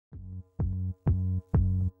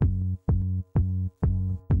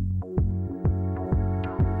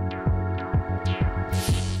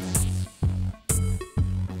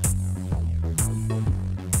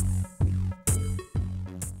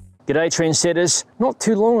G'day trendsetters. Not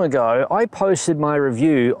too long ago, I posted my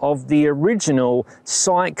review of the original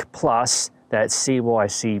Cycplus, that's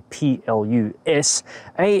C-Y-C-P-L-U-S,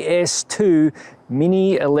 AS2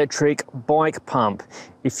 mini electric bike pump.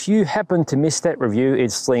 If you happen to miss that review,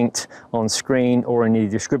 it's linked on screen or in the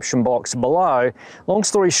description box below. Long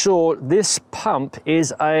story short, this pump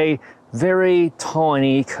is a very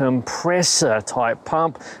tiny compressor type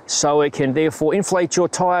pump, so it can therefore inflate your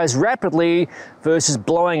tires rapidly versus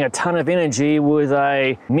blowing a ton of energy with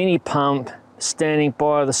a mini pump standing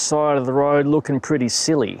by the side of the road looking pretty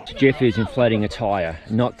silly. Jeff is inflating a tire,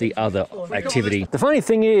 not the other activity. The funny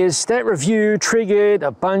thing is that review triggered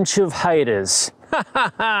a bunch of haters.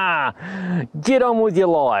 Get on with your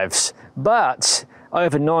lives. But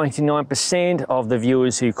over 99% of the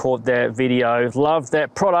viewers who caught that video loved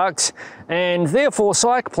that product, and therefore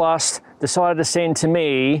Cycplus decided to send to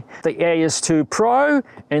me the AS2 Pro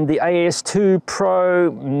and the AS2 Pro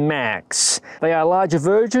Max. They are larger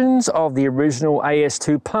versions of the original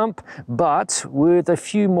AS2 pump, but with a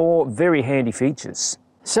few more very handy features.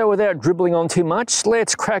 So without dribbling on too much,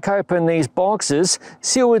 let's crack open these boxes,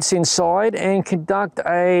 see what's inside, and conduct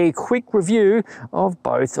a quick review of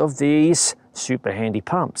both of these super handy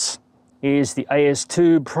pumps. Here's the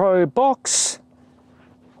AS2 Pro box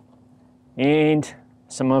and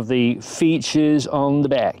some of the features on the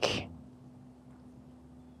back.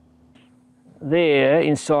 There,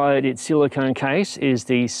 inside its silicone case, is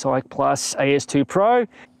the Cycplus AS2 Pro.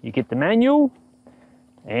 You get the manual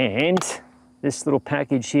and this little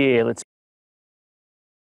package here.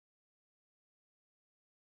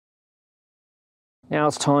 Now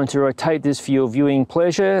it's time to rotate this for your viewing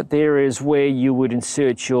pleasure. There is where you would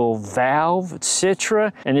insert your valve,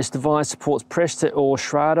 etc. And this device supports press to or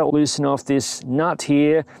shredder. Loosen off this nut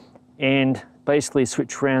here and basically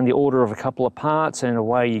switch around the order of a couple of parts and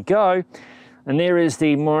away you go. And there is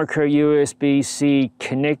the micro USB-C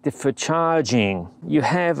connector for charging. You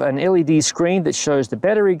have an LED screen that shows the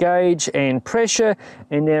battery gauge and pressure,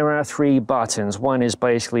 and there are 3 buttons. One is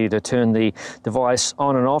basically to turn the device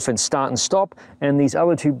on and off and start and stop, and these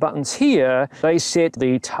other 2 buttons here, they set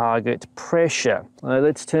the target pressure.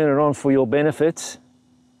 Let's turn it on for your benefit.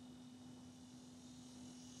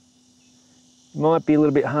 Might be a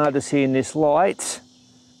little bit hard to see in this light.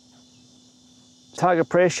 Target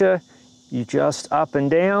pressure, you just up and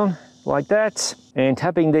down like that, and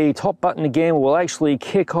tapping the top button again will actually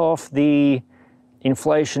kick off the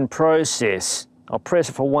inflation process. I'll press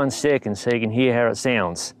it for 1 second so you can hear how it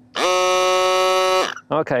sounds.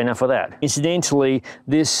 Okay, enough of that. Incidentally,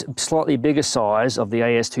 this slightly bigger size of the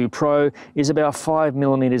AS2 Pro is about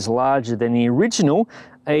 5mm larger than the original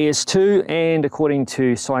AS2, and according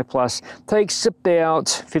to Cycplus, takes about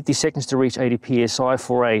 50 seconds to reach 80 psi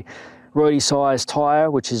for a roadie size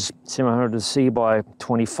tire, which is 700C by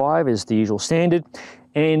 25 is the usual standard,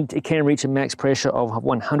 and it can reach a max pressure of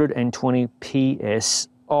 120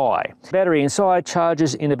 psi. Battery inside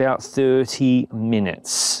charges in about 30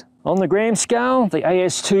 minutes. On the gram scale, the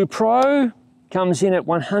AS2 Pro comes in at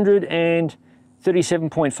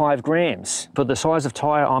 137.5 grams. For the size of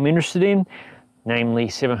tire I'm interested in, namely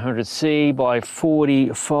 700C by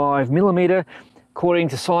 45mm, according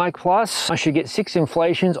to Cycplus, I should get 6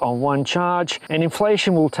 inflations on 1 charge, and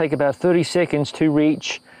inflation will take about 30 seconds to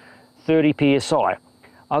reach 30 psi.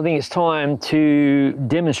 I think it's time to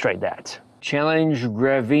demonstrate that. Challenge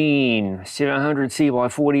Gravine, 700C by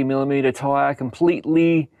 40mm tire,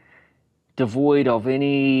 completely devoid of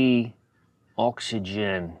any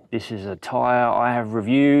oxygen. This is a tire I have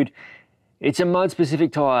reviewed. It's a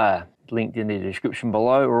mud-specific tire, linked in the description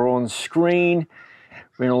below or on screen.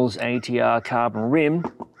 Reynolds ATR carbon rim.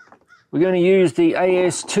 We're going to use the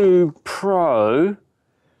AS2 Pro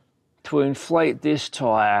to inflate this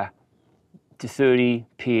tire to 30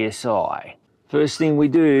 psi. First thing we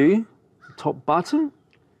do, top button,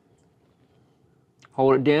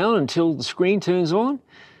 hold it down until the screen turns on,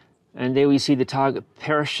 and there we see the target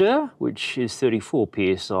pressure, which is 34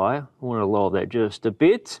 psi. I want to lower that just a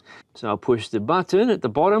bit, so I'll push the button at the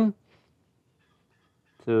bottom,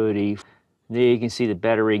 30. There you can see the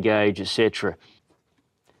battery gauge, etc.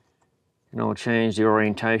 And I'll change the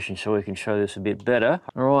orientation so we can show this a bit better.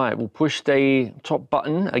 All right, we'll push the top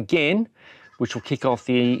button again, which will kick off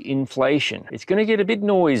the inflation. It's going to get a bit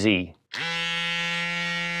noisy.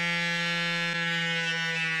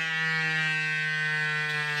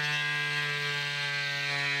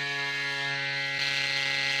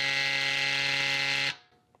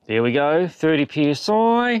 There we go, 30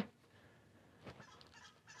 psi.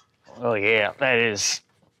 Oh yeah, that is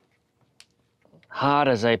hard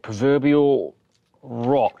as a proverbial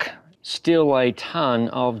rock. Still a ton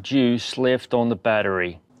of juice left on the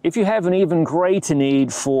battery. If you have an even greater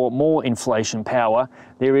need for more inflation power,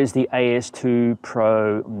 there is the AS2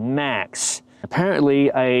 Pro Max. Apparently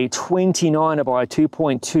a 29er by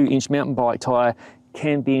 2.2 inch mountain bike tyre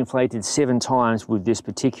can be inflated 7 times with this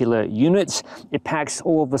particular unit. It packs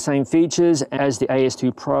all of the same features as the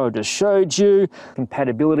AS2 Pro just showed you.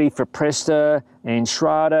 Compatibility for Presta and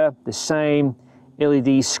Strada, the same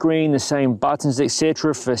LED screen, the same buttons,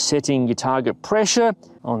 etc. for setting your target pressure.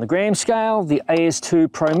 On the gram scale, the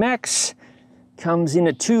AS2 Pro Max comes in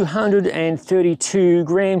at 232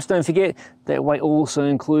 grams. Don't forget, that weight also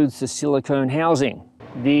includes the silicone housing.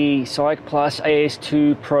 The Cycplus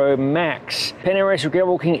AS2 Pro Max Panoramic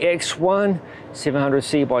Gravel King X1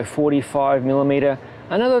 700C by 45mm.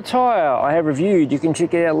 Another tyre I have reviewed. You can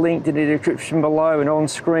check it out, linked in the description below and on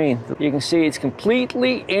screen. You can see it's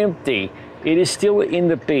completely empty. It is still in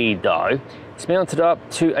the bead though. It's mounted up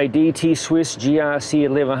to a DT Swiss GRC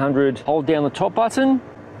 1100. Hold down the top button.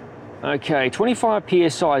 Okay, 25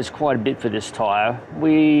 PSI is quite a bit for this tyre.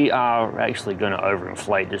 We are actually going to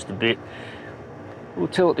overinflate just a bit. We'll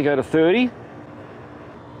tell it to go to 30.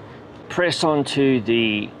 Press onto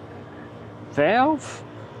the valve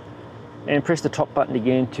and press the top button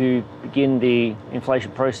again to begin the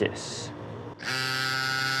inflation process.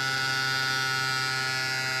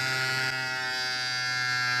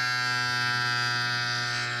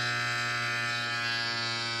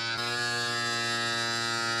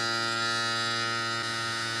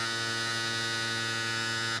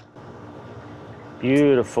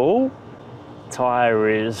 Beautiful. Tyre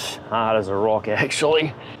is hard as a rock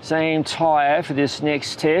actually. Same tyre for this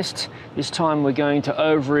next test. This time we're going to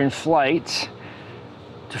overinflate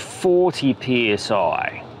to 40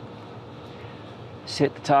 PSI.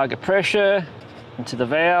 Set the target pressure into the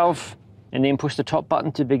valve and then push the top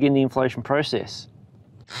button to begin the inflation process.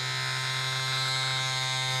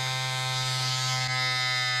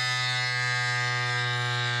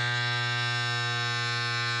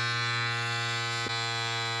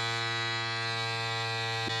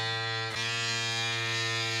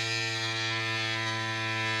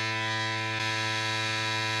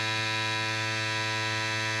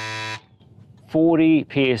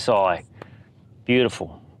 .40 PSI,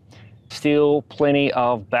 beautiful. Still plenty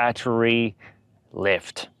of battery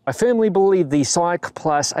left. I firmly believe the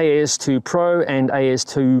Cycplus AS2 Pro and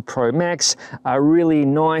AS2 Pro Max are really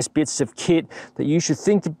nice bits of kit that you should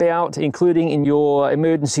think about including in your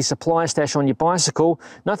emergency supply stash on your bicycle.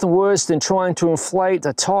 Nothing worse than trying to inflate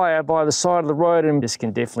a tyre by the side of the road, and this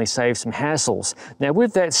can definitely save some hassles. Now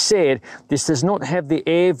with that said, this does not have the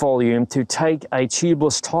air volume to take a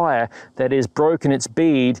tubeless tyre that has broken its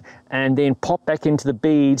bead and then pop back into the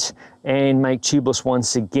beads and make tubeless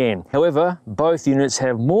once again. However, both units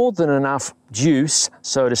have more than enough juice,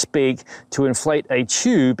 so to speak, to inflate a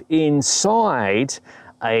tube inside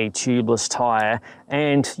a tubeless tyre,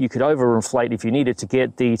 and you could overinflate if you needed to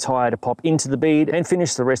get the tyre to pop into the bead and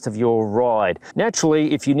finish the rest of your ride.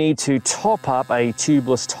 Naturally, if you need to top up a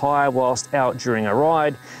tubeless tyre whilst out during a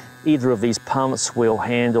ride, either of these pumps will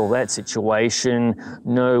handle that situation,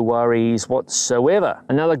 no worries whatsoever.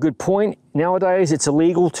 Another good point, nowadays it's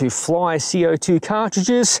illegal to fly CO2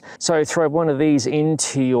 cartridges, so throw one of these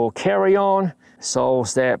into your carry-on,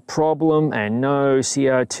 solves that problem, and no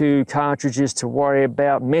CO2 cartridges to worry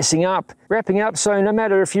about messing up. Wrapping up, so no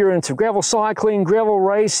matter if you're into gravel cycling, gravel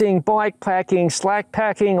racing, bike packing, slack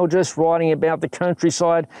packing, or just riding about the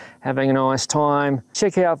countryside, having a nice time,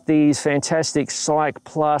 check out these fantastic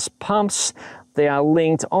Cycplus pumps. They are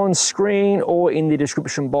linked on screen or in the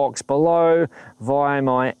description box below via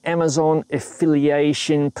my Amazon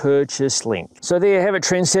affiliation purchase link. So there you have it,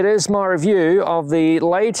 trendsetters, my review of the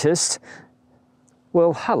latest,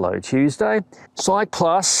 well, hello Tuesday,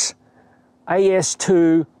 Cycplus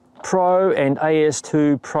AS2 Pro and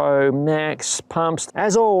AS2 Pro Max pumps.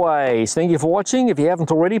 As always, thank you for watching. If you haven't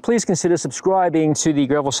already, please consider subscribing to the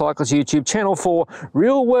Gravel Cyclist YouTube channel for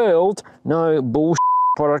real world, no bullshit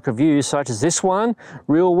product reviews such as this one,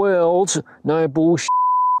 real world, no bullshit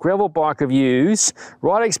gravel bike reviews,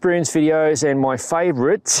 ride experience videos, and my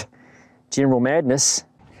favorite, general madness.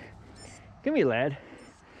 Come here, lad.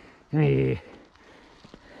 Come here.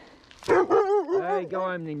 Hey, go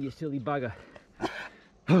home then, you silly bugger.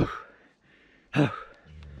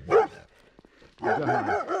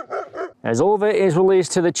 As all of it is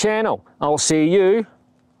released to the channel, I'll see you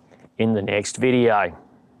in the next video.